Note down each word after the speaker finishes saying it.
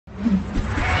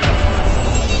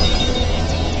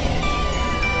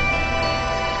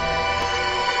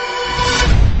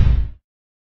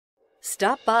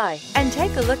Stop by and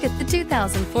take a look at the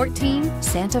 2014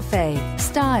 Santa Fe.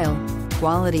 Style,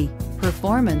 quality,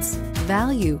 performance,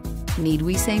 value. Need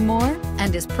we say more?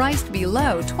 And is priced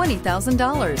below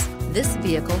 $20,000. This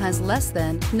vehicle has less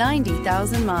than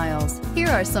 90,000 miles. Here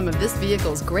are some of this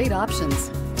vehicle's great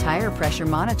options: tire pressure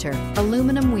monitor,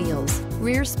 aluminum wheels,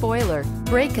 rear spoiler,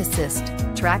 brake assist,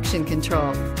 traction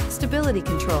control, stability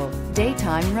control,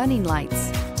 daytime running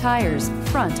lights, tires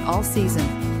front all season,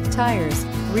 tires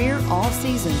rear all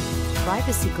season,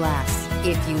 privacy glass.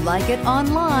 If you like it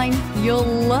online, you'll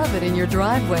love it in your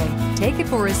driveway. Take it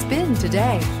for a spin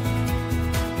today.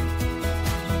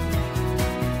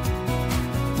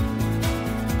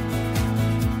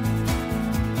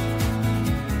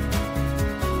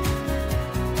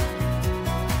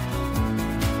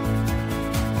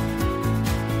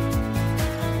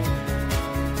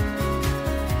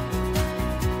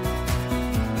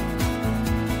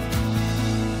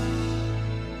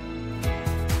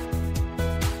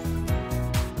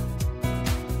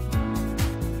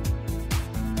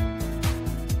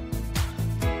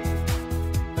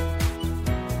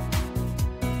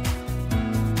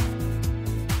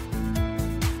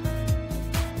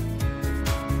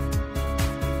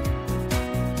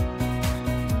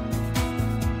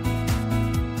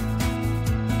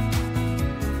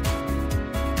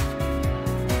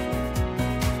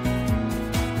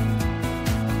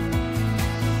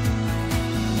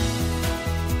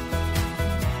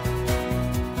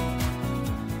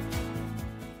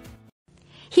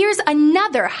 Here's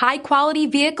another high-quality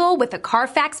vehicle with a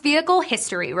Carfax Vehicle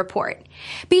History Report.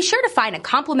 Be sure to find a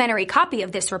complimentary copy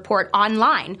of this report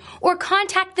online or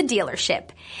contact the dealership.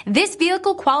 This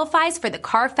vehicle qualifies for the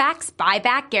Carfax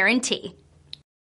Buyback Guarantee.